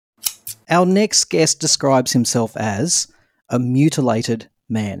Our next guest describes himself as a mutilated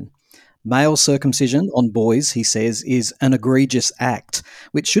man. Male circumcision on boys, he says, is an egregious act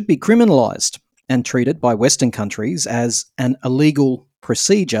which should be criminalised and treated by Western countries as an illegal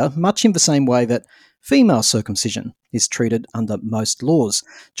procedure, much in the same way that female circumcision is treated under most laws.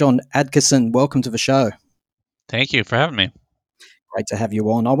 John Adkison, welcome to the show. Thank you for having me. Great to have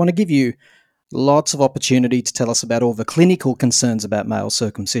you on. I want to give you lots of opportunity to tell us about all the clinical concerns about male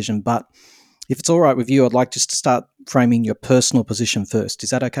circumcision, but if it's all right with you, I'd like just to start framing your personal position first.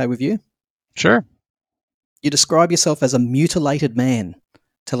 Is that okay with you? Sure. You describe yourself as a mutilated man.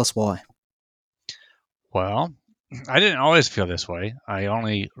 Tell us why. Well, I didn't always feel this way. I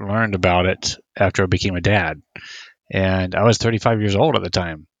only learned about it after I became a dad. And I was 35 years old at the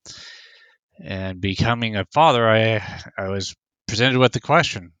time. And becoming a father, I was presented with the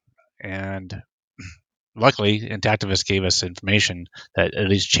question. And luckily, Intactivists gave us information that at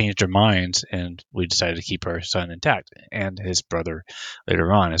least changed our minds, and we decided to keep our son intact and his brother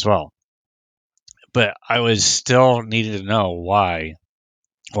later on as well. But I was still needing to know why.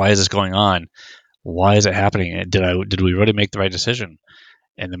 Why is this going on? Why is it happening? Did we really make the right decision?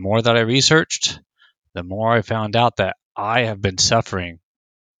 And the more that I researched, the more I found out that I have been suffering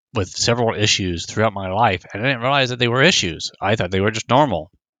with several issues throughout my life, and I didn't realize that they were issues. I thought they were just normal.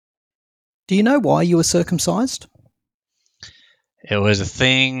 Do you know why you were circumcised? It was a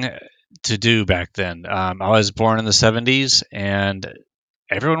thing to do back then. I was born in the 70s, and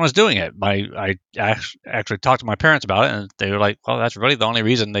everyone was doing it. I actually talked to my parents about it, and they were like, well, that's really the only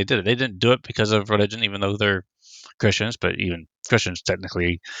reason they did it. They didn't do it because of religion, even though they're Christians, but even Christians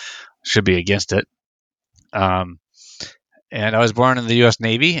technically should be against it. And I was born in the U.S.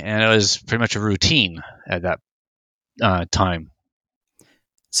 Navy, and it was pretty much a routine at that time.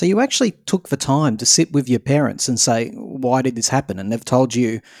 So you actually took the time to sit with your parents and say, why did this happen? And they've told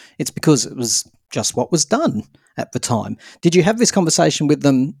you it's because it was just what was done at the time. Did you have this conversation with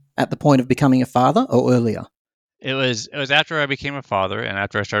them at the point of becoming a father or earlier? It was after I became a father and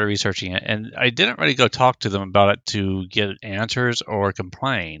after I started researching it, and I didn't really go talk to them about it to get answers or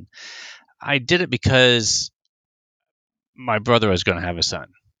complain. I did it because my brother was going to have a son,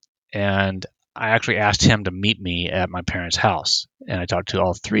 and I actually asked him to meet me at my parents' house, and I talked to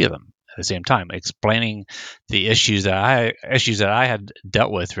all three of them at the same time, explaining the issues that I had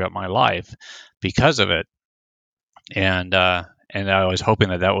dealt with throughout my life because of it, and I was hoping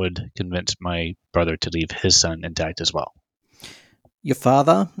that would convince my brother to leave his son intact as well. Your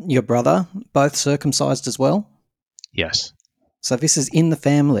father, your brother, both circumcised as well? Yes. So this is in the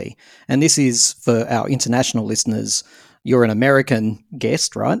family. And this is, for our international listeners, you're an American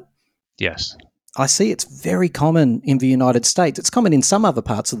guest, right? Yes. I see it's very common in the United States. It's common in some other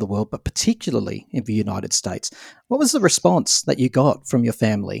parts of the world, but particularly in the United States. What was the response that you got from your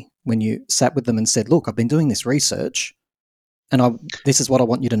family when you sat with them and said, look, I've been doing this research and this is what I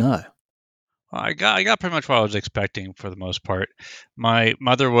want you to know? I got pretty much what I was expecting for the most part. My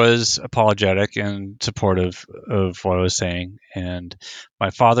mother was apologetic and supportive of what I was saying, and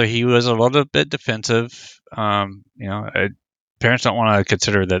my father, he was a little bit defensive. Parents don't want to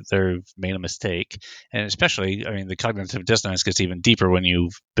consider that they've made a mistake, and especially, I mean, the cognitive dissonance gets even deeper when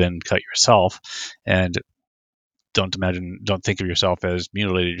you've been cut yourself, and don't think of yourself as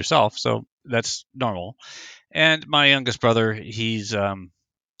mutilated yourself. So that's normal. And my youngest brother, he's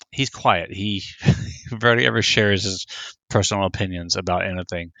quiet. He rarely ever shares his personal opinions about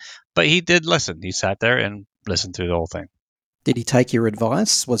anything, but he did listen. He sat there and listened through the whole thing. Did he take your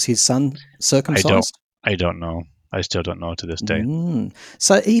advice? Was his son circumcised? I don't know. I still don't know to this day.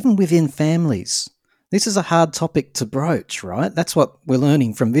 So even within families, this is a hard topic to broach, right? That's what we're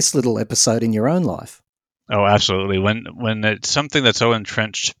learning from this little episode in your own life. Oh, absolutely. When it's something that's so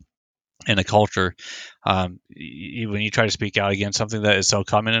entrenched in a culture, when you try to speak out against something that is so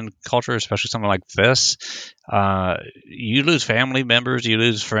common in culture, especially something like this, you lose family members, you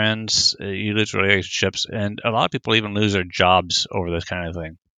lose friends, you lose relationships, and a lot of people even lose their jobs over this kind of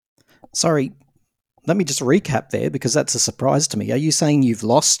thing. Sorry, let me just recap there because that's a surprise to me. Are you saying you've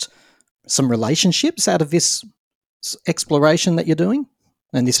lost some relationships out of this exploration that you're doing?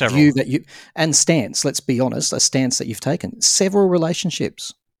 And this Several. view that and stance, let's be honest, a stance that you've taken, several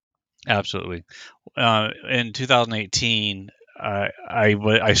relationships. Absolutely. In 2018,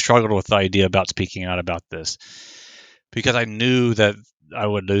 I struggled with the idea about speaking out about this because I knew that I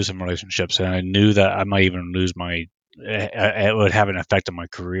would lose some relationships, and I knew that I might even lose it would have an effect on my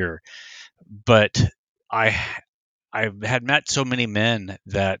career. But I had met so many men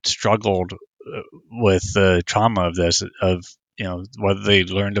that struggled with the trauma of this, of whether they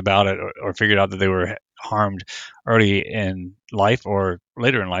learned about it or figured out that they were harmed early in life or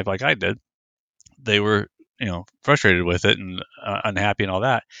later in life, like I did, they were, frustrated with it and unhappy and all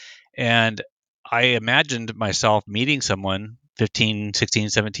that. And I imagined myself meeting someone 15, 16,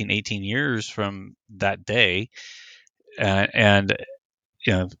 17, 18 years from that day, and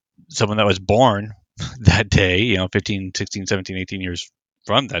you know, someone that was born that day, 15, 16, 17, 18 years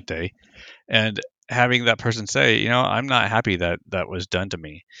from that day, and having that person say, I'm not happy that that was done to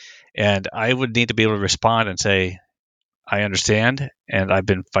me. And I would need to be able to respond and say, I understand, and I've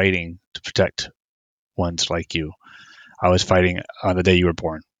been fighting to protect ones like you. I was fighting on the day you were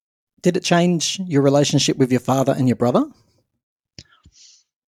born. Did it change your relationship with your father and your brother?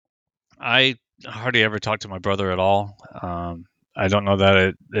 I hardly ever talk to my brother at all. I don't know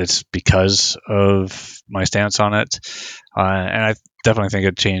that it's because of my stance on it, and I definitely think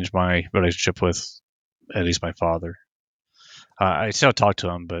it changed my relationship with at least my father. I still talk to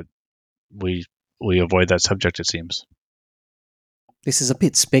him, but we we avoid that subject. It seems. This is a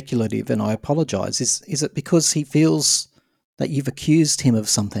bit speculative, and I apologise. Is it because he feels that you've accused him of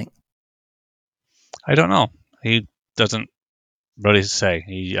something? I don't know. He doesn't really say.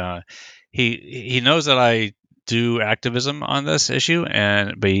 He knows that I do activism on this issue,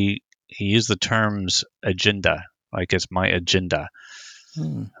 but he used the terms agenda, like it's my agenda,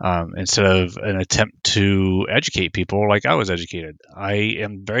 Hmm. instead of an attempt to educate people like I was educated. I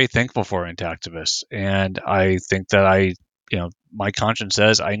am very thankful for activists, and I think that my conscience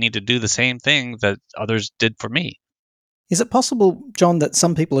says I need to do the same thing that others did for me. Is it possible, John, that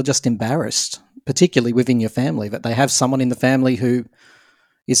some people are just embarrassed, particularly within your family, that they have someone in the family who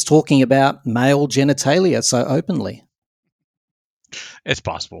is talking about male genitalia so openly? It's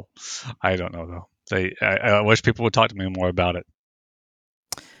possible. I don't know though. I wish people would talk to me more about it.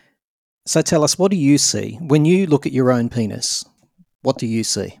 So tell us, what do you see when you look at your own penis? What do you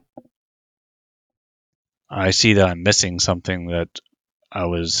see? I see that I'm missing something that I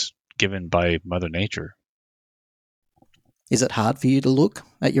was given by Mother Nature. Is it hard for you to look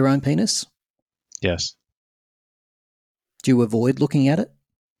at your own penis? Yes. Do you avoid looking at it?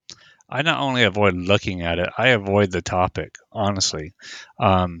 I not only avoid looking at it, I avoid the topic, honestly.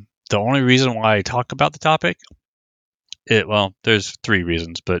 The only reason why I talk about the topic, well, there's three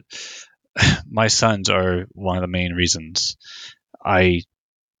reasons, but my sons are one of the main reasons. I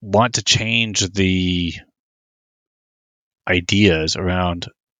want to change the ideas around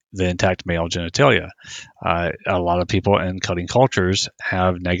the intact male genitalia. A lot of people in cutting cultures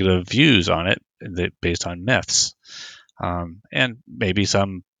have negative views on it based on myths, and maybe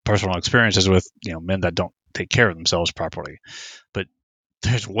some personal experiences with men that don't take care of themselves properly. But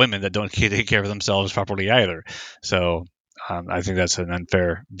there's women that don't take care of themselves properly either. So I think that's an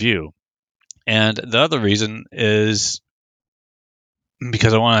unfair view. And the other reason is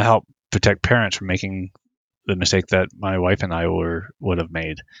because I want to help protect parents from making the mistake that my wife and I would have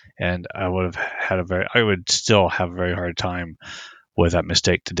made, and I would still have a very hard time with that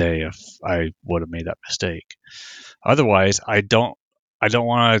mistake today if I would have made that mistake. Otherwise, I don't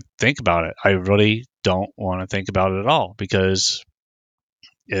want to think about it. I really don't want to think about it at all because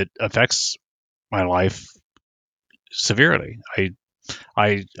it affects my life severely. And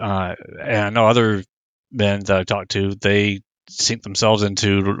I know other men that I talk to, they sink themselves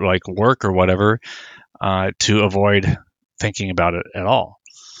into like work or whatever to avoid thinking about it at all.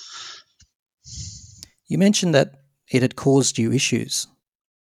 You mentioned that it had caused you issues.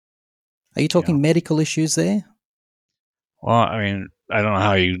 Are you Yeah. talking medical issues there? Well, I mean, I don't know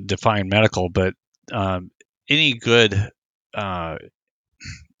how you define medical, but um, any good uh,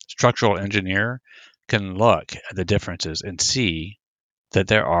 structural engineer can look at the differences and see that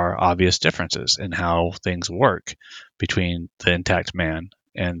there are obvious differences in how things work between the intact man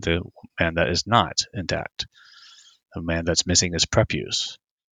and the man that is not intact, a man that's missing his prepuce.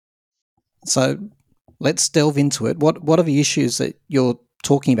 So let's delve into it. What are the issues that you're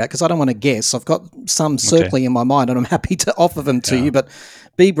talking about? Because I don't want to guess. I've got some Okay. circling in my mind, and I'm happy to offer them to you. Yeah. But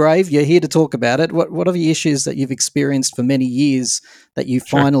be brave. You're here to talk about it. What are the issues that you've experienced for many years that you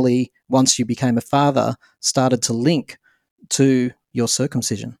Sure. finally, once you became a father, started to link to your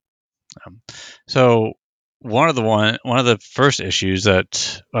circumcision? Um, so one of the first issues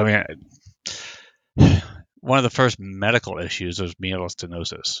that I mean, one of the first medical issues was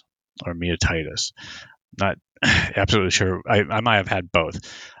myelostenosis or myotitis. Not absolutely sure. I might have had both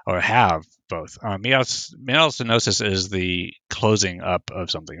or have both. Myelostenosis is the closing up of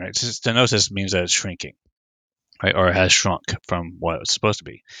something, right? Stenosis means that it's shrinking, right? Or it has shrunk from what it was supposed to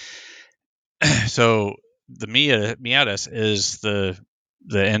be. So the meatus is the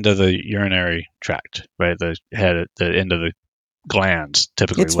end of the urinary tract, right? The head, the end of the glands,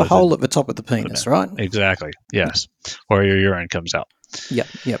 typically It's the within hole at the top of the the penis, man. right? Exactly. Yes, where your urine comes out. Yep,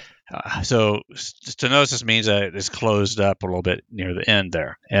 yep. So stenosis means that it's closed up a little bit near the end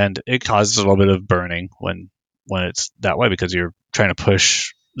there, and it causes a little bit of burning when it's that way because you're trying to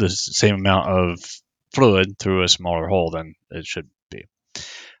push the same amount of fluid through a smaller hole than it should be.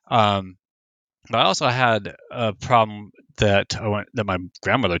 Um, but I also had a problem that my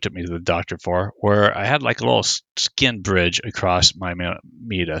grandmother took me to the doctor for, where I had like a little skin bridge across my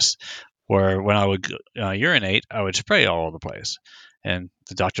meatus, where when I would urinate, I would spray all over the place. And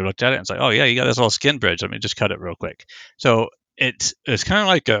the doctor looked at it and said, "Oh yeah, you got this little skin bridge. Let me just cut it real quick." So it's kind of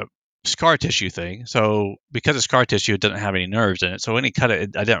like a scar tissue thing. So because it's scar tissue, it doesn't have any nerves in it. So when he cut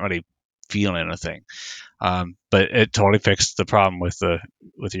it, I didn't really feel anything. But it totally fixed the problem with the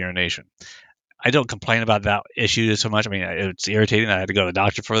urination. I don't complain about that issue so much. I mean, it's irritating that I had to go to the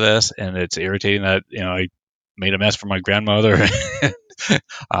doctor for this, and it's irritating that I made a mess for my grandmother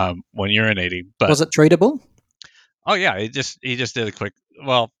when urinating. But Was it treatable? oh yeah, he just did a quick.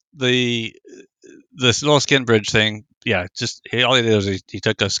 Well, this little skin bridge thing, yeah, all he did was he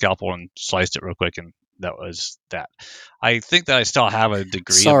took a scalpel and sliced it real quick, and that was that. I think that I still have a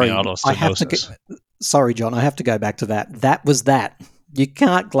degree of Sorry, I have to. myelostenosis. Sorry, John, I have to go back to that. That was that. You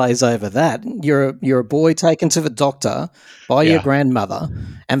can't glaze over that. You're a boy taken to the doctor by your Yeah, grandmother,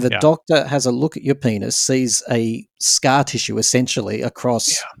 and the yeah, doctor has a look at your penis, sees a scar tissue essentially across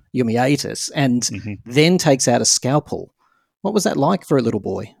yeah. your meatus, and hmm then takes out a scalpel. What was that like for a little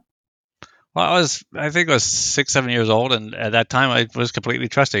boy? Well, I think I was 6, 7 years old, and at that time, I was completely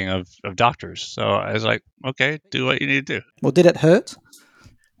trusting of doctors. So I was like, okay, do what you need to do. Well, did it hurt?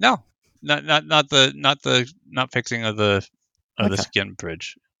 No, not fixing of the Okay. skin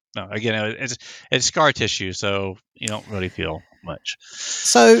bridge. No, again, it's scar tissue, so you don't really feel much.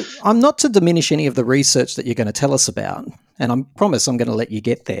 So I'm not to diminish any of the research that you're going to tell us about, and I promise I'm going to let you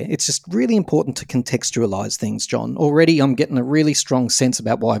get there. It's just really important to contextualize things, John. Already I'm getting a really strong sense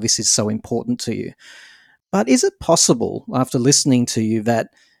about why this is so important to you. But is it possible, after listening to you, that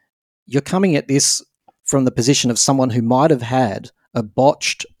you're coming at this from the position of someone who might have had a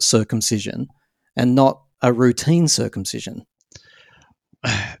botched circumcision and not a routine circumcision?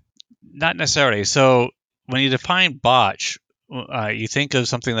 Not necessarily. So when you define botch, you think of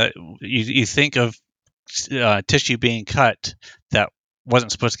something that you think of tissue being cut that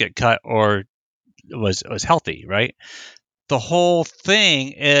wasn't supposed to get cut or was healthy, right? The whole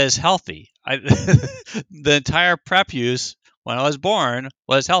thing is healthy. The entire prep use when I was born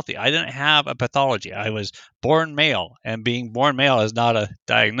was healthy. I didn't have a pathology. I was born male, and being born male is not a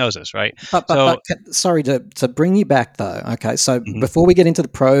diagnosis, right? But So, sorry to bring you back though. Okay, so mhm, before we get into the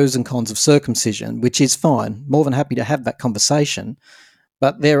pros and cons of circumcision, which is fine, more than happy to have that conversation.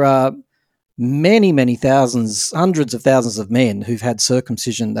 But there are many thousands, hundreds of thousands of men who've had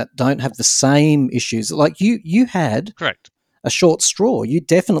circumcision that don't have the same issues. Like you had correct. a short straw. You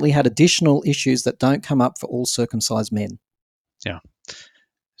definitely had additional issues that don't come up for all circumcised men. Yeah.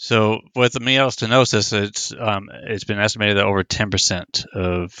 So with the myelostenosis, it's been estimated that over 10%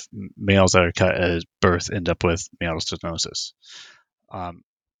 of males that are cut at birth end up with myelostenosis. Um,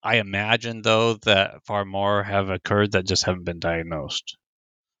 I imagine though that far more have occurred that just haven't been diagnosed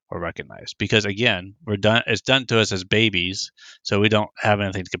or recognized because again it's done to us as babies, so we don't have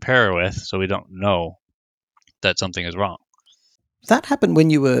anything to compare with, so we don't know that something is wrong. That happened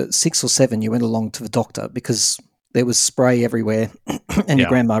when you were 6 or 7. You went along to the doctor because there was spray everywhere, and your Yeah,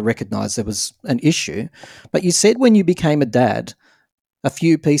 grandma recognised there was an issue. But you said when you became a dad, a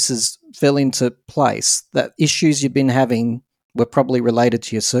few pieces fell into place. That issues you've been having were probably related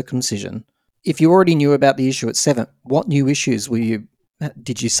to your circumcision. If you already knew about the issue at 7, what new issues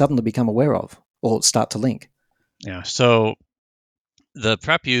did you suddenly become aware of or start to link? yeah. So the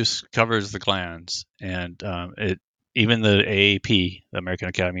prep use covers the glands, and it even the AAP, the American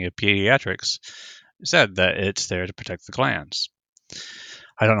Academy of Pediatrics, said that it's there to protect the glands.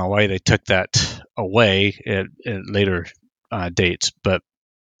 I don't know why they took that away at later dates, but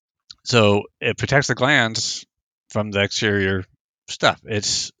so it protects the glands from the exterior stuff.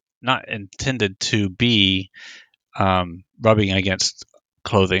 It's not intended to be rubbing against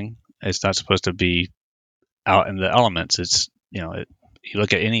clothing. It's not supposed to be out in the elements. You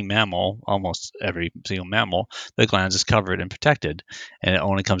look at any mammal, almost every single mammal, the glands is covered and protected, and it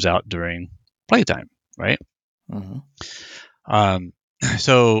only comes out during playtime, right? Mhm. Um,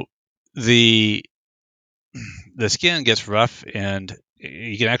 so the the skin gets rough, and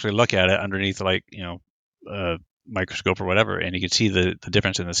you can actually look at it underneath, like a microscope or whatever, and you can see the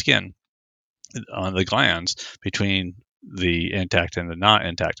difference in the skin on the glands between the intact and the not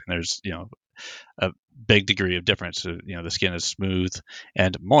intact. And there's a big degree of difference. The skin is smooth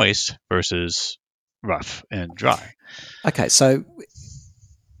and moist versus rough and dry. Okay, so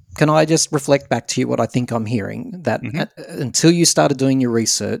can I just reflect back to you what I think I'm hearing? That Hmm. until you started doing your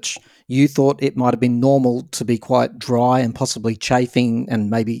research, you thought it might have been normal to be quite dry and possibly chafing and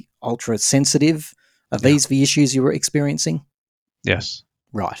maybe ultra sensitive. Are Yeah. these the issues you were experiencing? Yes.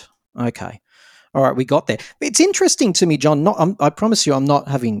 Right. Okay. All right, we got there. It's interesting to me, John. I promise you, I'm not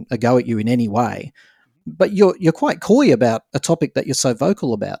having a go at you in any way, but you're quite coy about a topic that you're so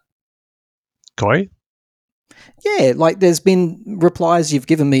vocal about. Koi? Yeah, like there's been replies you've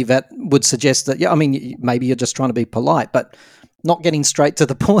given me that would suggest that, yeah, I mean, maybe you're just trying to be polite, but not getting straight to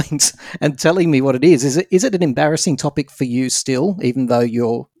the point and telling me what it is. Is it an embarrassing topic for you still, even though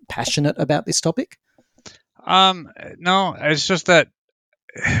you're passionate about this topic? Um, no, it's just that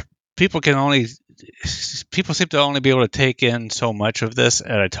people can only people seem to only be able to take in so much of this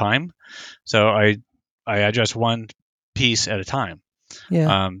at a time. So I address one piece at a time.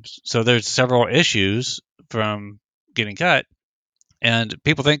 Yeah. So there's several issues from getting cut, and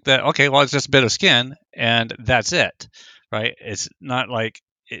people think that, okay, well, it's just a bit of skin and that's it, right? It's not like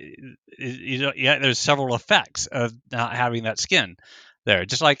yeah, there's several effects of not having that skin there.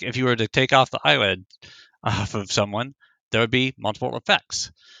 Just like if you were to take off the eyelid off of someone, there would be multiple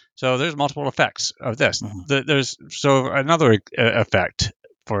effects. So there's multiple effects of this. Mhm. There's so another effect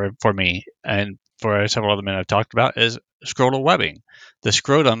for me and for several other men I've talked about is scrotal webbing. The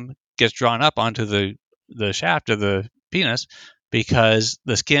scrotum gets drawn up onto the shaft of the penis because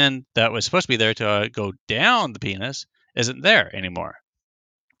the skin that was supposed to be there to go down the penis isn't there anymore.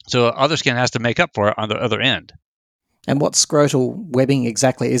 So other skin has to make up for it on the other end. And what scrotal webbing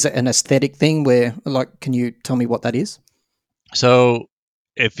exactly? Is it an aesthetic thing where, like, can you tell me what that is? So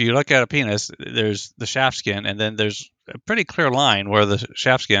if you look at a penis, there's the shaft skin, and then there's a pretty clear line where the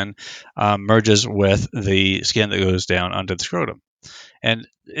shaft skin merges with the skin that goes down onto the scrotum, and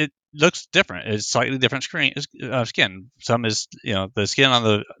it looks different. It's slightly different skin. Some is, the skin on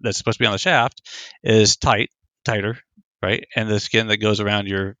the that's supposed to be on the shaft is tighter, right, and the skin that goes around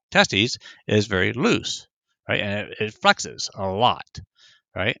your testes is very loose, right, and it flexes a lot,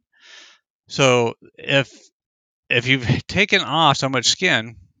 right. So if you've taken off so much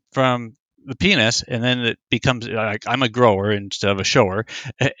skin from the penis and then it becomes like, I'm a grower instead of a shower,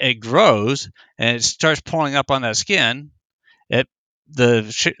 it grows and it starts pulling up on that skin. It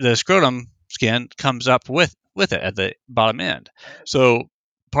the scrotum skin comes up with it at the bottom end. So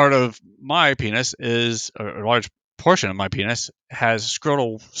part of my penis is a large portion of my penis has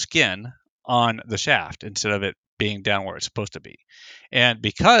scrotal skin on the shaft instead of it being down where it's supposed to be. And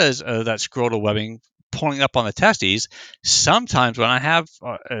because of that scrotal webbing pulling up on the testes, sometimes when I have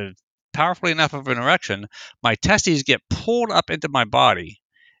powerfully enough of an erection, my testes get pulled up into my body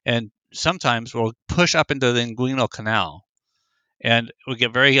and sometimes will push up into the inguinal canal and it would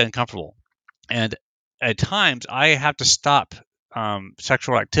get very uncomfortable. And at times, I have to stop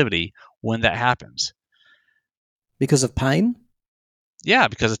sexual activity when that happens. Because of pain? Yeah,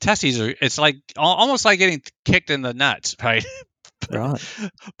 because the testes are, it's like almost like getting kicked in the nuts, right? Right.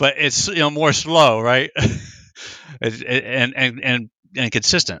 But it's, more slow, right? And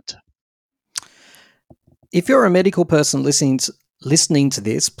consistent. If you're a medical person listening to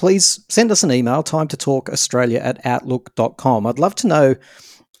this, please send us an email, time to talk Australia at outlook.com. I'd love to know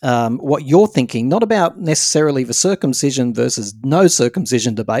what you're thinking, not about necessarily the circumcision versus no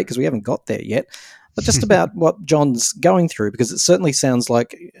circumcision debate, because we haven't got there yet, but just about what John's going through, because it certainly sounds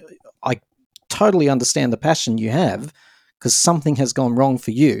like I totally understand the passion you have because something has gone wrong for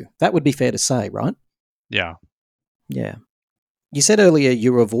you. That would be fair to say, right? Yeah. Yeah. You said earlier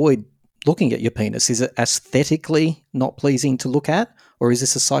you avoid looking at your penis. Is it aesthetically not pleasing to look at, or is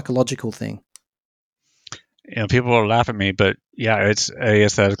this a psychological thing? People will laugh at me, but yeah, it's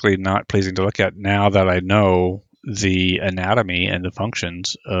aesthetically not pleasing to look at now that I know the anatomy and the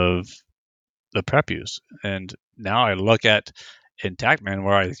functions of the prepuce. And now I look at intact men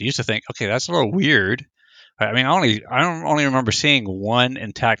where I used to think, okay, that's a little weird. I mean, I don't only remember seeing one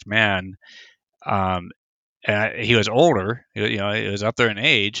intact man. He was older, he was up there in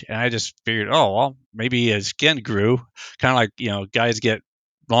age, and I just figured, oh well, maybe his skin grew, kind of like guys get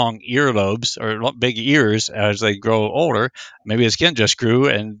long earlobes or big ears as they grow older. Maybe his skin just grew,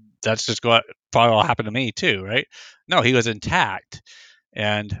 and that's just what probably will happen to me too, right? No, he was intact,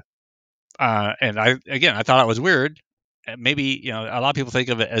 and I thought it was weird. Maybe a lot of people think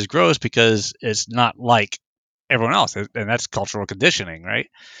of it as gross because it's not like everyone else, and that's cultural conditioning, right?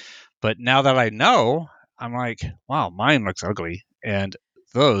 But now that I know, I'm like, wow, mine looks ugly, and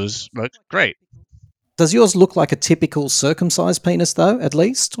those look great. Does yours look like a typical circumcised penis, though, at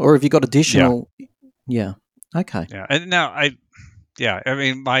least? Or have you got Yeah, additional? Yeah. Okay. Yeah, and now I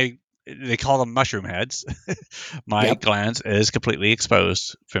mean, they call them mushroom heads. My Yep. glands is completely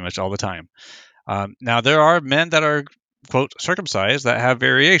exposed pretty much all the time. Now there are men that are quote circumcised that have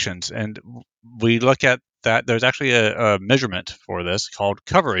variations, and we look at that. There's actually a measurement for this called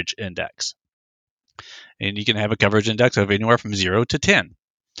coverage index, and you can have a coverage index of anywhere from 0 to 10.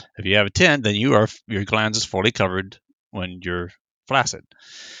 If you have a 10, then your glands is fully covered when you're flaccid.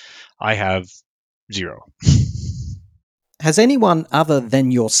 I have 0. Has anyone other than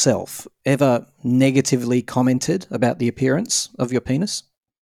yourself ever negatively commented about the appearance of your penis?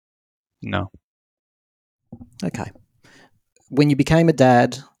 No. Okay. When you became a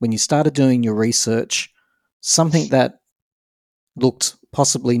dad, when you started doing your research, something that looked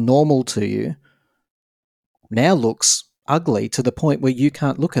possibly normal to you now looks ugly to the point where you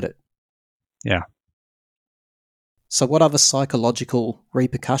can't look at it. Yeah. So, what other psychological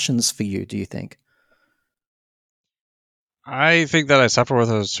repercussions for you do you think? I think that I suffer with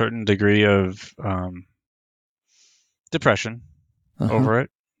a certain degree of depression Uh huh. over it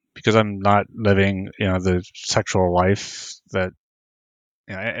because I'm not living, the sexual life that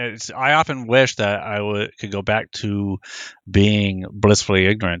I often wish that could go back to being blissfully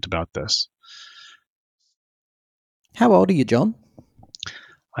ignorant about this. How old are you, John?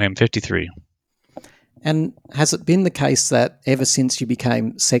 I am 53. And has it been the case that ever since you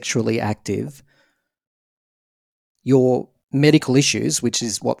became sexually active, your medical issues, which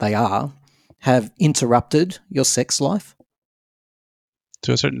is what they are, have interrupted your sex life?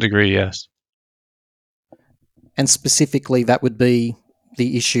 To a certain degree, yes. And specifically, that would be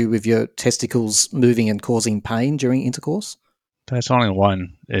the issue with your testicles moving and causing pain during intercourse? That's only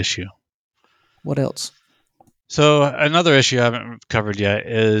one issue. What else? So another issue I haven't covered yet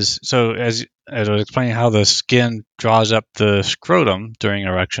is as I was explaining how the skin draws up the scrotum during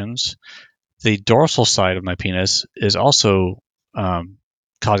erections, the dorsal side of my penis is also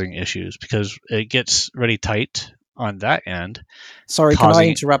causing issues because it gets really tight on that end, Sorry, can I causing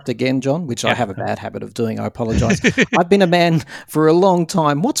interrupt again, John? Which I yeah. have a bad habit of doing. I apologise. I've been a man for a long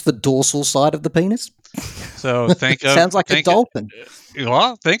time. What's the dorsal side of the penis? So think of Sounds like a think dolphin.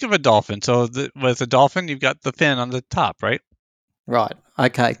 well, think of a dolphin. So with a dolphin, you've got the fin on the top, right? Right.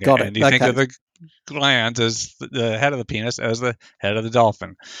 Okay. Okay, Got it. and you think Okay. of the glands as the head of the penis as the head of the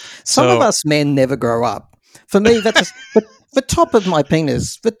dolphin. Some of So us men never grow up. For me, the top of my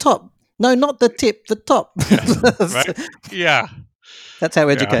penis. The top. No, not the tip. The top. yeah, right? Yeah, That's how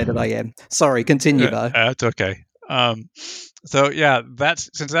yeah. educated I am. Sorry. Continue, though. That's okay. So yeah,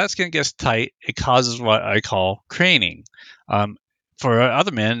 that's since that skin gets tight, it causes what I call craning. Um, for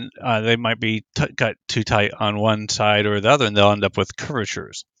other men, they might be cut too tight on one side or the other, and they'll end up with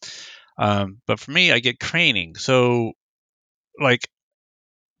curvatures. But for me, I get craning. So like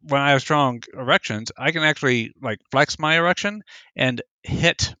when I have strong erections, I can actually like flex my erection and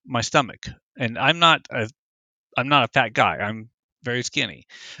hit my stomach. And I'm not a fat guy. I'm very skinny.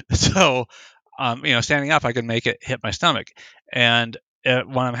 So, standing up, I can make it hit my stomach. And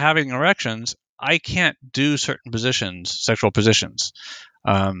when I'm having erections, I can't do certain positions, sexual positions,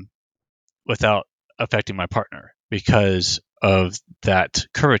 um, without affecting my partner because of that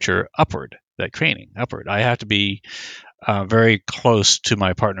curvature upward, that craning upward. I have to be very close to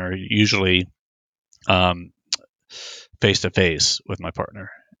my partner, usually face to face with my partner.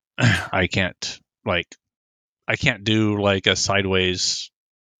 I can't like I can't do like a sideways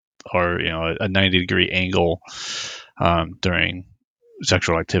or a 90-degree angle during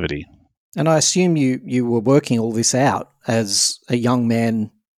sexual activity. And I assume you were working all this out as a young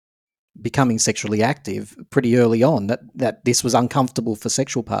man becoming sexually active pretty early on. That this was uncomfortable for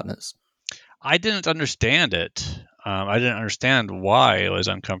sexual partners. I didn't understand it. I didn't understand why it was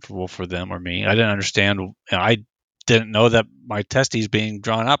uncomfortable for them or me. I didn't understand. I didn't know that my testes being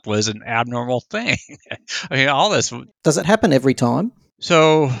drawn up was an abnormal thing. I mean, all this. Does it happen every time?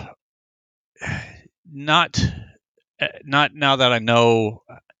 So, not not now that I know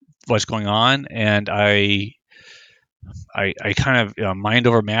what's going on, and I kind of mind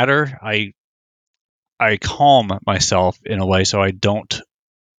over matter. I calm myself in a way so I don't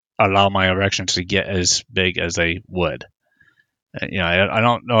allow my erections to get as big as they would. I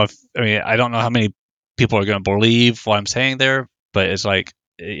don't know I don't know how many people are going to believe what I'm saying there, but it's like,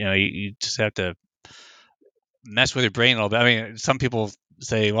 you just have to mess with your brain a little bit. I mean, some people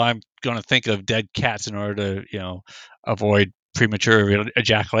say, well, I'm going to think of dead cats in order to, avoid premature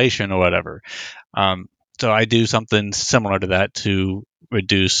ejaculation or whatever. So I do something similar to that to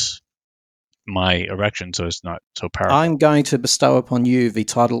reduce my erection so it's not so I'm powerful. going to bestow upon you the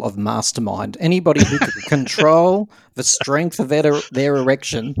title of mastermind. Anybody who can control the strength of their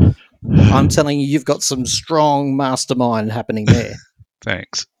erection I'm telling you, you've got some strong mastermind happening there.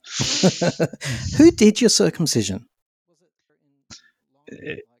 Thanks. Who did your circumcision?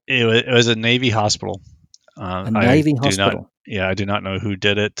 It was a Navy hospital. A I Navy do not. hospital. Yeah, I do not know who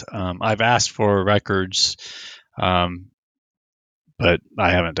did it. I've asked for records, um, but I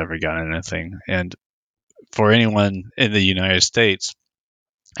haven't ever gotten anything. And for anyone in the United States,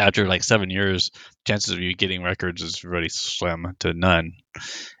 after like 7 years, chances of you getting records is really slim to none,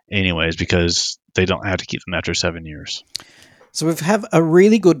 anyways, because they don't have to keep them after 7 years. So we have a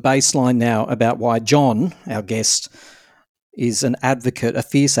really good baseline now about why John, our guest, is an advocate, a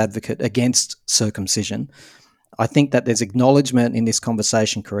fierce advocate against circumcision. I think that there's acknowledgement in this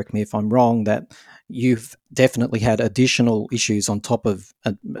conversation, correct me if I'm wrong, that you've definitely had additional issues on top of,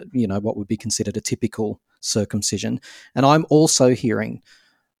 what would be considered a typical circumcision. And I'm also hearing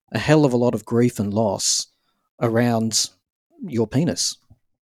a hell of a lot of grief and loss around your penis.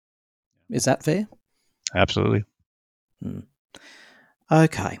 Is that fair? Absolutely. Hmm.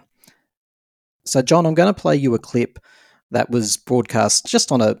 Okay. So, John, I'm going to play you a clip that was broadcast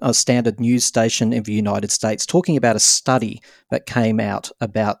just on a standard news station in the United States talking about a study that came out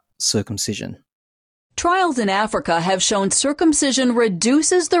about circumcision. Trials in Africa have shown circumcision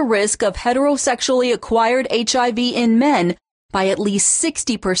reduces the risk of heterosexually acquired HIV in men by at least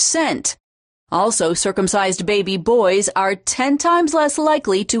 60%. Also, circumcised baby boys are 10 times less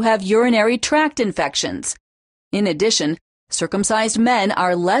likely to have urinary tract infections. In addition, circumcised men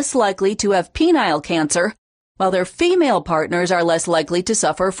are less likely to have penile cancer, while their female partners are less likely to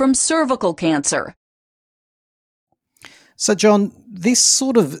suffer from cervical cancer. So, John, there's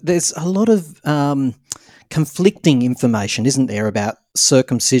a lot of conflicting information, isn't there, about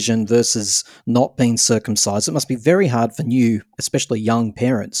circumcision versus not being circumcised? It must be very hard for new, especially young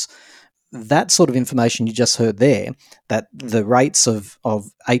parents. That sort of information you just heard there, that the rates of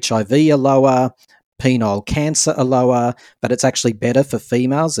HIV are lower, penile cancer are lower, but it's actually better for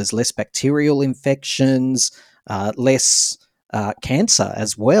females. There's less bacterial infections, less cancer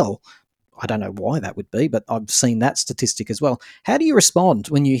as well. I don't know why that would be, but I've seen that statistic as well. How do you respond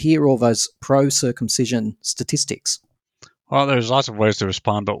when you hear all those pro circumcision statistics? Well, there's lots of ways to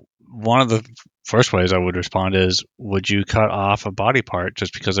respond, but one of the first ways I would respond is, would you cut off a body part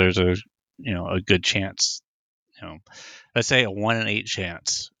just because there's a good chance, let's say a 1 in 8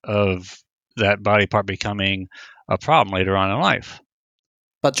 chance of that body part becoming a problem later on in life?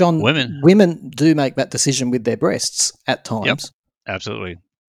 But John, Women, women do make that decision with their breasts at yep, times. absolutely,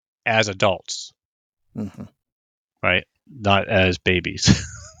 as adults, Mhm. right? Not as babies.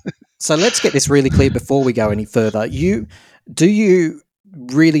 So let's get this really clear before we go any further. Do you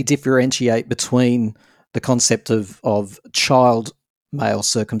really differentiate between the concept of child male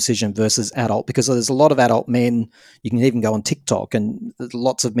circumcision versus adult? Because there's a lot of adult men. You can even go on TikTok, and there's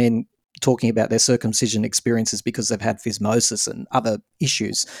lots of men talking about their circumcision experiences because they've had physmosis and other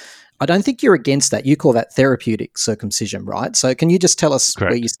issues. I don't think you're against that. You call that therapeutic circumcision, right? So can you just tell us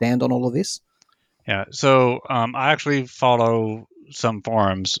where you Correct. stand on all of this? Yeah. So I actually follow some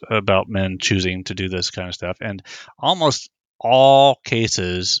forums about men choosing to do this kind of stuff, and almost all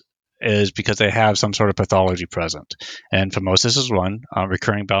cases is because they have some sort of pathology present. And phimosis is one,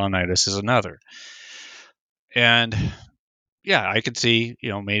 recurring balanitis is another. And yeah, I could see,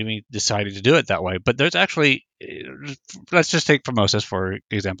 maybe me deciding to do it that way. But there's actually, let's just take phimosis for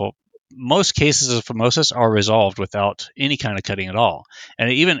example. Most cases of phimosis are resolved without any kind of cutting at all.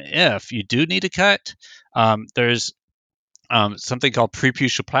 And even if you do need to cut, there's something called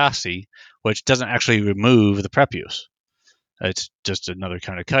preputioplasty, which doesn't actually remove the prepuce. It's just another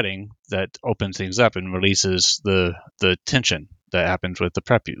kind of cutting that opens things up and releases the tension that happens with the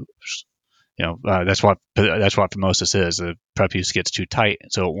prepuce. That's what phimosis is. The prepuce gets too tight,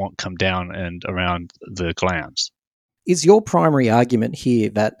 so it won't come down and around the glands. Is your primary argument here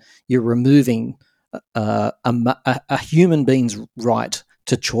that you're removing a human being's right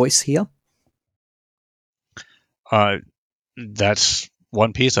to choice here? Uh, that's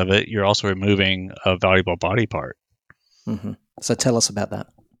one piece of it. You're also removing a valuable body part. Mm-hmm. So tell us about that.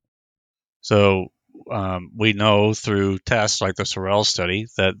 So we know through tests like the Sorrel study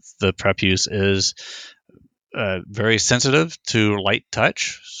that the prepuce is very sensitive to light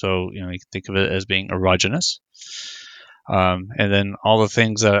touch. So you can think of it as being erogenous. And then all the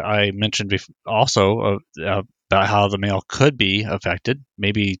things that I mentioned also about how the male could be affected.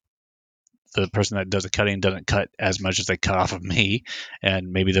 Maybe the person that does the cutting doesn't cut as much as they cut off of me,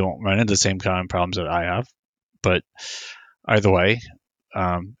 and maybe they won't run into the same kind of problems that I have. But either way,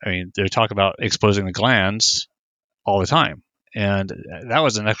 they talk about exposing the glands all the time, and that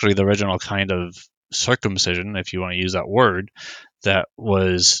wasn't actually the original kind of circumcision, if you want to use that word, that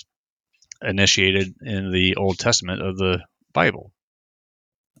was initiated in the Old Testament of the Bible.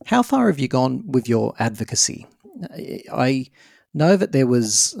 How far have you gone with your advocacy? I know that there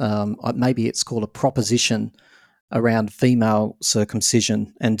was, maybe it's called a proposition around female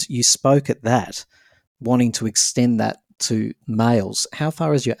circumcision, and you spoke at that, wanting to extend that to males. How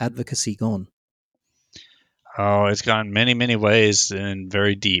far has your advocacy gone? Oh, it's gone many, many ways and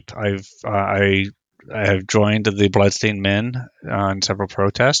very deep. I have joined the Bloodstained Men on several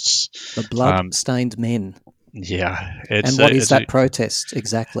protests. The Um, blood-stained men. yeah, And what is that protest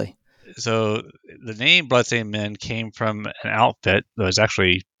exactly? so the name Bloodstained Men came from an outfit that was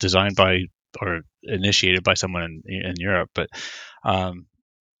actually designed by or initiated by someone in Europe, but um,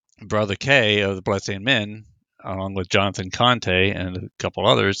 Brother K of the Bloodstained Men, along with Jonathan Conte and a couple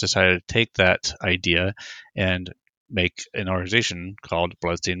others, decided to take that idea and make an organization called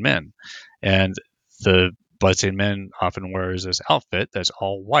Bloodstained Men. And the Bloodstained Men often wears this outfit that's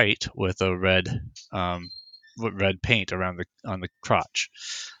all white with a red paint around on the crotch,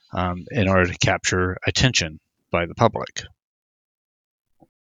 in order to capture attention by the public.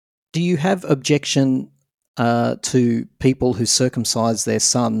 Do you have objection to people who circumcise their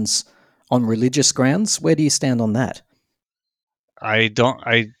sons on religious grounds? Where do you stand on that? I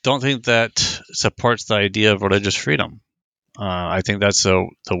don't think that supports the idea of religious freedom. I think that's the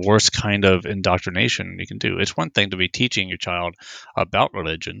worst kind of indoctrination you can do. It's one thing to be teaching your child about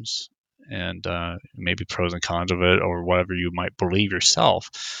religions and maybe pros and cons of it or whatever you might believe yourself,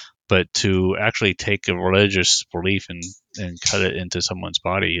 but to actually take a religious belief and cut it into someone's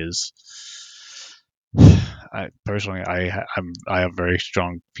body is, I have very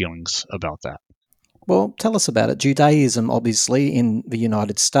strong feelings about that. Well, tell us about it. Judaism, obviously, in the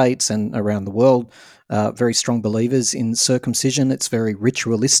United States and around the world, very strong believers in circumcision. It's very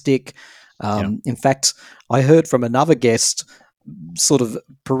ritualistic. Yeah. In fact, I heard from another guest, sort of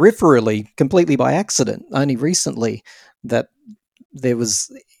peripherally, completely by accident, only recently, that there was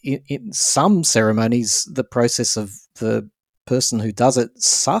in some ceremonies the process of the person who does it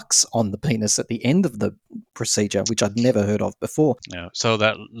sucks on the penis at the end of the procedure, which I'd never heard of before. Yeah. So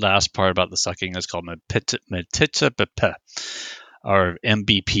that last part about the sucking is called Metitzapep, or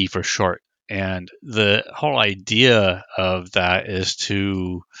MBP for short. And the whole idea of that is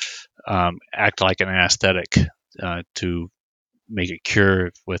to act like an anesthetic, to make it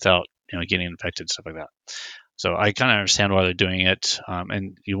cure without getting infected, stuff like that. So I kind of understand why they're doing it,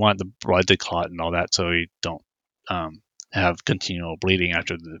 and you want the blood to clot and all that, so you don't have continual bleeding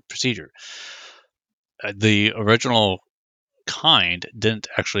after the procedure. The original kind didn't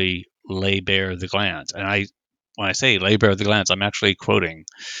actually lay bare the glands, and when I say lay bare the glands, I'm actually quoting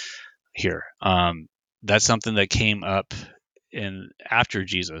here. That's something that came up in after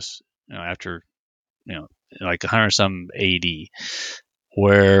Jesus, after like 100 some AD,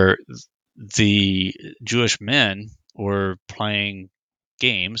 where the Jewish men were playing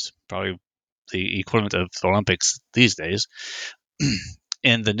games, probably the equivalent of the Olympics these days,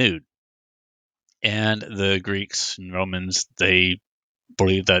 in the nude. And the Greeks and Romans, they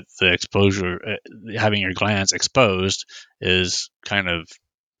believe that the exposure, having your glands exposed, is kind of,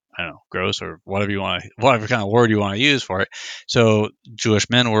 I don't know, gross or whatever kind of word you want to use for it. So Jewish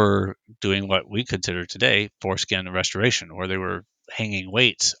men were doing what we consider today foreskin restoration, where they were hanging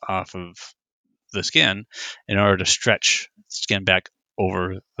weights off of the skin in order to stretch the skin back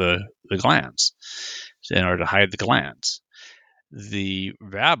over the glands, in order to hide the glands. The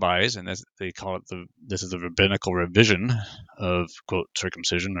rabbis, and they call it this is the rabbinical revision of quote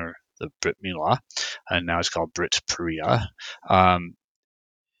circumcision, or the Brit Milah, and now it's called Brit Peria.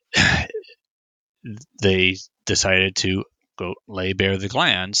 They decided to go lay bare the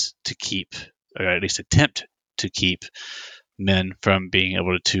glands to keep, or at least attempt to keep, men from being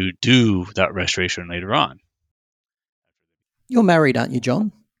able to do that restoration later on. You're married, aren't you,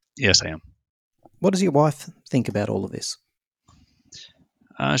 John? Yes, I am. What does your wife think about all of this?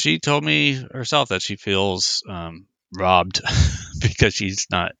 She told me herself that she feels robbed because she's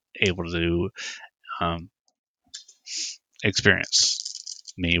not able to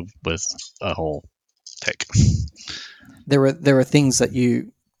experience me with a whole dick. There are things that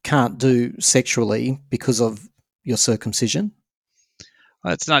you can't do sexually because of your circumcision.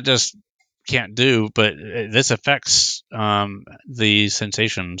 It's not just can't do, but this affects the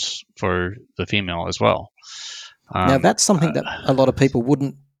sensations for the female as well. Now, that's something that a lot of people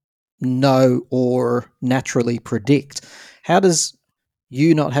wouldn't know or naturally predict. How does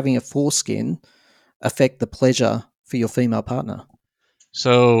you not having a foreskin affect the pleasure for your female partner?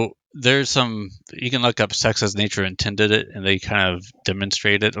 So there's you can look up Sex as Nature Intended It, and they kind of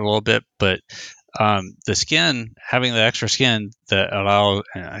demonstrate it a little bit, but the skin, having the extra skin that allows,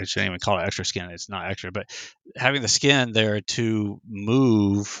 I shouldn't even call it extra skin, it's not extra, but having the skin there to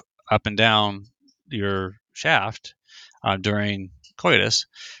move up and down your shaft during coitus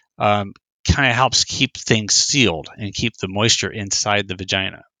kind of helps keep things sealed and keep the moisture inside the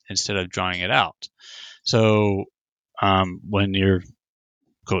vagina instead of drawing it out. So when you're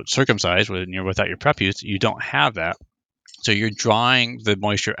quote circumcised, when you're without your prepuce, you don't have that. So you're drawing the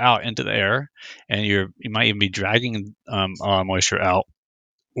moisture out into the air, and you might even be dragging moisture out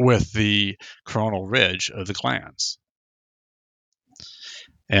with the coronal ridge of the glands,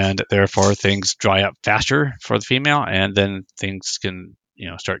 and therefore things dry up faster for the female, and then things can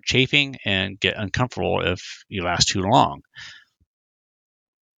start chafing and get uncomfortable if you last too long.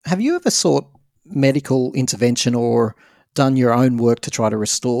 Have you ever sought medical intervention or done your own work to try to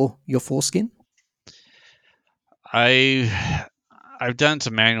restore your foreskin? I've done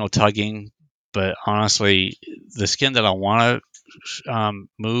some manual tugging, but honestly, the skin that I want to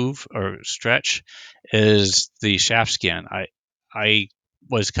move or stretch is the shaft skin. I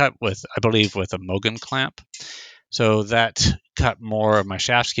was cut with, I believe, with a Mogan clamp, so that cut more of my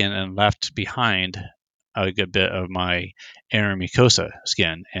shaft skin and left behind a good bit of my inner mucosa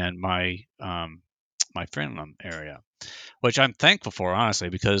skin and my frenulum area, which I'm thankful for, honestly,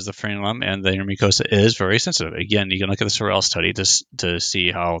 because the frenulum and the inner mucosa is very sensitive. Again, you can look at the Sorrel study to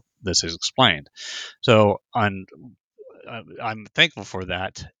see how this is explained. So I'm thankful for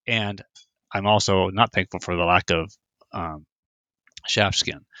that, and I'm also not thankful for the lack of shaft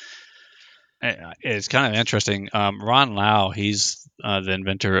skin. It's kind of interesting. Ron Lau, he's the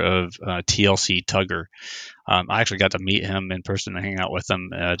inventor of TLC Tugger. I actually got to meet him in person and hang out with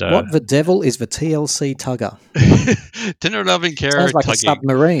him at What the devil is the TLC tugger? Tender Loving Care Sounds like a Tugging.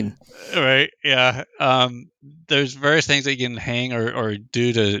 submarine. Right. Yeah. There's various things that you can hang or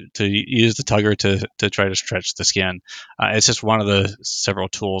do to use the tugger to try to stretch the skin. It's just one of the several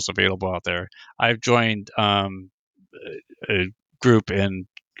tools available out there. I've joined a group in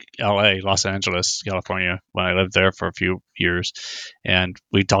LA, Los Angeles, California, when I lived there for a few years, and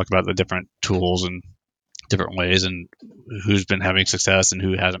we talk about the different tools and different ways and who's been having success and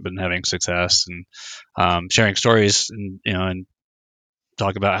who hasn't been having success, and sharing stories and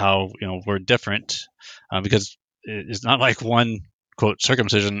talk about how we're different because it's not like one quote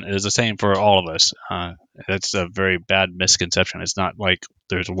circumcision is the same for all of us. That's a very bad misconception. It's not like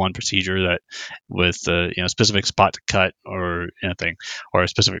there's one procedure that with a specific spot to cut or anything, or a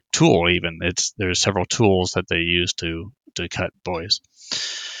specific tool. Even there's several tools that they use to cut boys.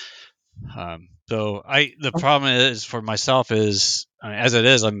 So the problem is for myself is as it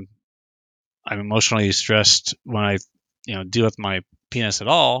is I'm emotionally stressed when I deal with my penis at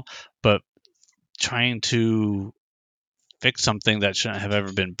all, but trying to fix something that shouldn't have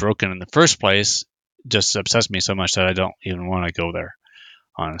ever been broken in the first place just upsets me so much that I don't even want to go there,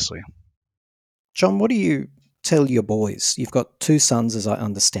 honestly. John, what do you tell your boys? You've got two sons, as I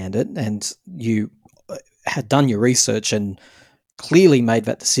understand it, and you had done your research and clearly made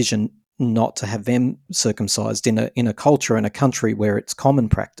that decision not to have them circumcised in a culture and a country where it's common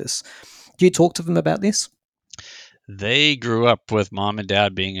practice. Do you talk to them about this? They grew up with mom and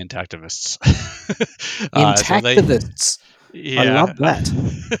dad being intactivists. So they, Intactivists. I yeah, love that.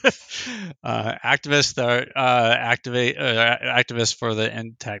 activists are activists for the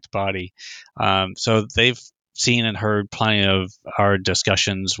intact body. So they've seen and heard plenty of our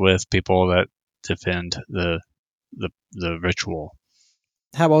discussions with people that defend the ritual.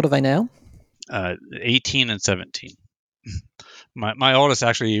 How old are they now? 18 and 17. My oldest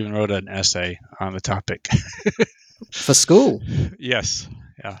actually even wrote an essay on the topic. For school. Yes.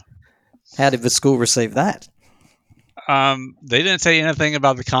 Yeah. How did the school receive that? They didn't say anything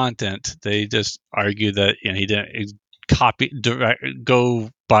about the content. They just argued that he didn't go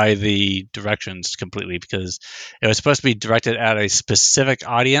by the directions completely because it was supposed to be directed at a specific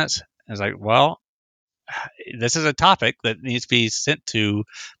audience. I was like, well, this is a topic that needs to be sent to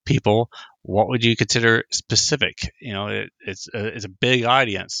people. What would you consider specific? It's a big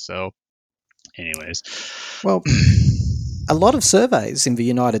audience. So, anyways, Well, a lot of surveys in the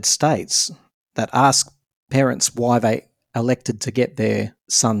United States that ask parents why they elected to get their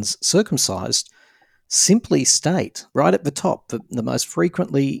sons circumcised simply state right at the top the most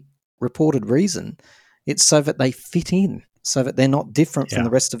frequently reported reason it's so that they fit in, so that they're not different from yeah. the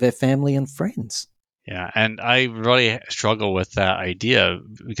rest of their family and friends. Yeah, and I really struggle with that idea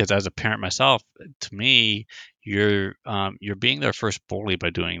because as a parent myself, to me, you're being their first bully by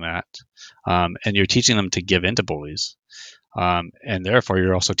doing that, and you're teaching them to give in to bullies. And therefore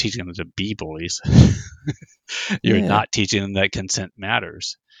you're also teaching them to be bullies. You're Yeah. not teaching them that consent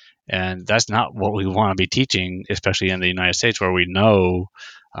matters. And that's not what we want to be teaching, especially in the United States, where we know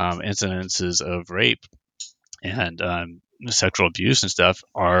incidences of rape and sexual abuse and stuff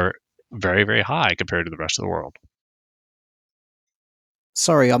are very, very high compared to the rest of the world.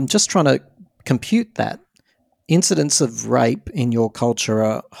 Sorry, I'm just trying to compute that. Incidents of rape in your culture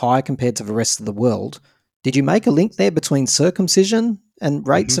are high compared to the rest of the world. Did you make a link there between circumcision and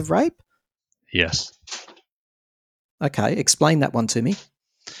rates of rape? Yes. Okay, explain that one to me.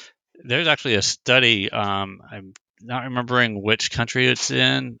 There's actually a study. I'm not remembering which country it's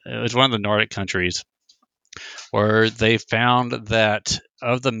in. It was one of the Nordic countries where they found that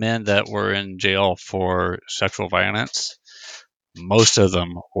of the men that were in jail for sexual violence, most of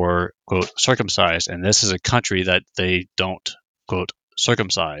them were, quote, circumcised. And this is a country that they don't, quote,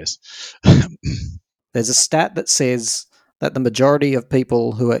 circumcise. There's a stat that says that the majority of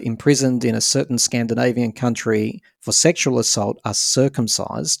people who are imprisoned in a certain Scandinavian country for sexual assault are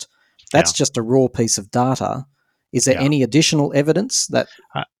circumcised. That's Yeah. just a raw piece of data. Is there Yeah. any additional evidence that...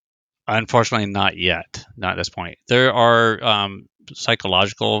 Unfortunately, not yet. Not at this point. There are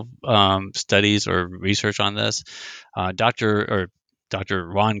psychological studies or research on this. Dr.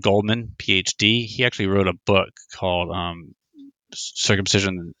 Ron Goldman, PhD, he actually wrote a book called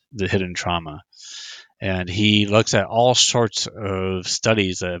Circumcision: The Hidden Trauma. And he looks at all sorts of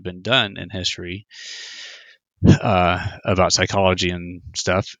studies that have been done in history about psychology and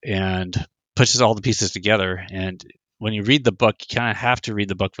stuff, and puts all the pieces together. And when you read the book, you kind of have to read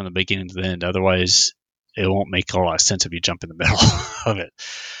the book from the beginning to the end. Otherwise, it won't make a lot of sense if you jump in the middle of it.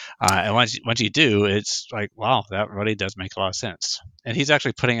 And once you do, it's like, wow, that really does make a lot of sense. And he's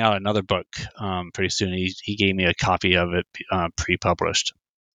actually putting out another book pretty soon. He gave me a copy of it pre-published.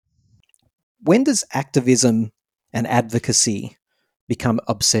 When does activism and advocacy become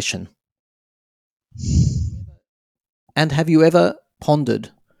obsession? And have you ever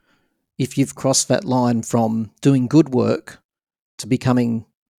pondered if you've crossed that line from doing good work to becoming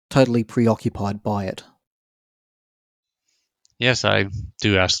totally preoccupied by it? Yes, I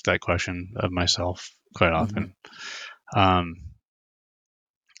do ask that question of myself quite often. Mm-hmm.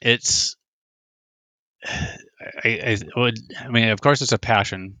 It's, I mean, of course, it's a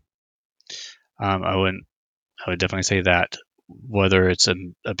passion. I would definitely say that. Whether it's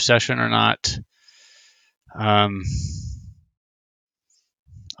an obsession or not,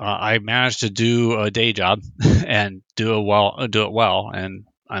 I managed to do a day job and do it well, and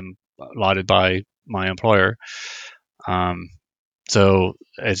I'm lauded by my employer. So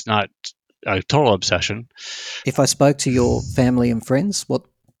it's not a total obsession. If I spoke to your family and friends, what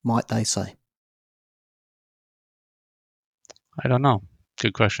might they say? I don't know.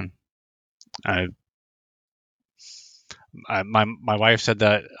 Good question. My wife said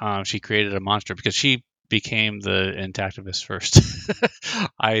that she created a monster because she became the intactivist first.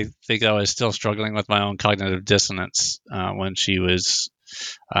 I think I was still struggling with my own cognitive dissonance when she was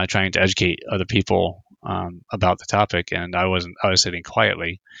trying to educate other people about the topic, and I was sitting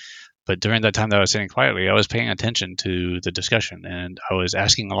quietly. But during that time that I was sitting quietly, I was paying attention to the discussion, and I was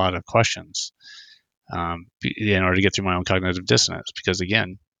asking a lot of questions in order to get through my own cognitive dissonance. Because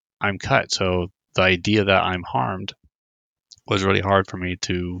again, I'm cut, so the idea that I'm harmed was really hard for me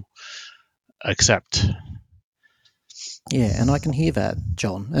to accept. Yeah, and I can hear that,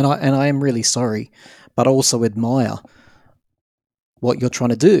 John, and I am really sorry, but I also admire what you're trying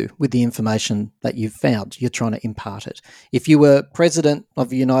to do with the information that you've found. You're trying to impart it. If you were president of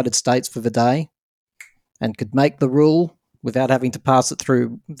the United States for the day and could make the rule without having to pass it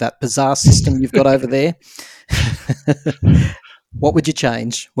through that bizarre system you've got over there, what would you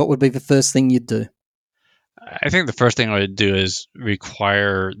change? What would be the first thing you'd do? I think the first thing I would do is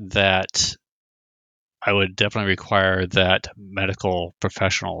require that I would definitely require that medical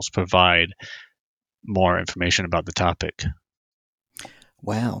professionals provide more information about the topic.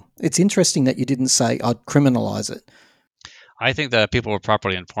 Wow. It's interesting that you didn't say I'd criminalize it. I think that if people were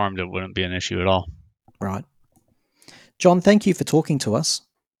properly informed, it wouldn't be an issue at all. Right. John, thank you for talking to us.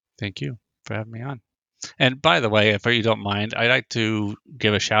 Thank you for having me on. And by the way, if you don't mind, I'd like to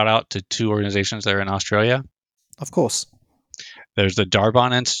give a shout out to two organizations that are in Australia. Of course. There's the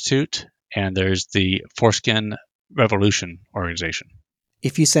Darbon Institute and there's the Foreskin Revolution organization.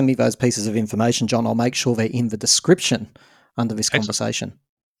 If you send me those pieces of information, John, I'll make sure they're in the description under this conversation.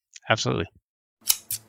 Absolutely.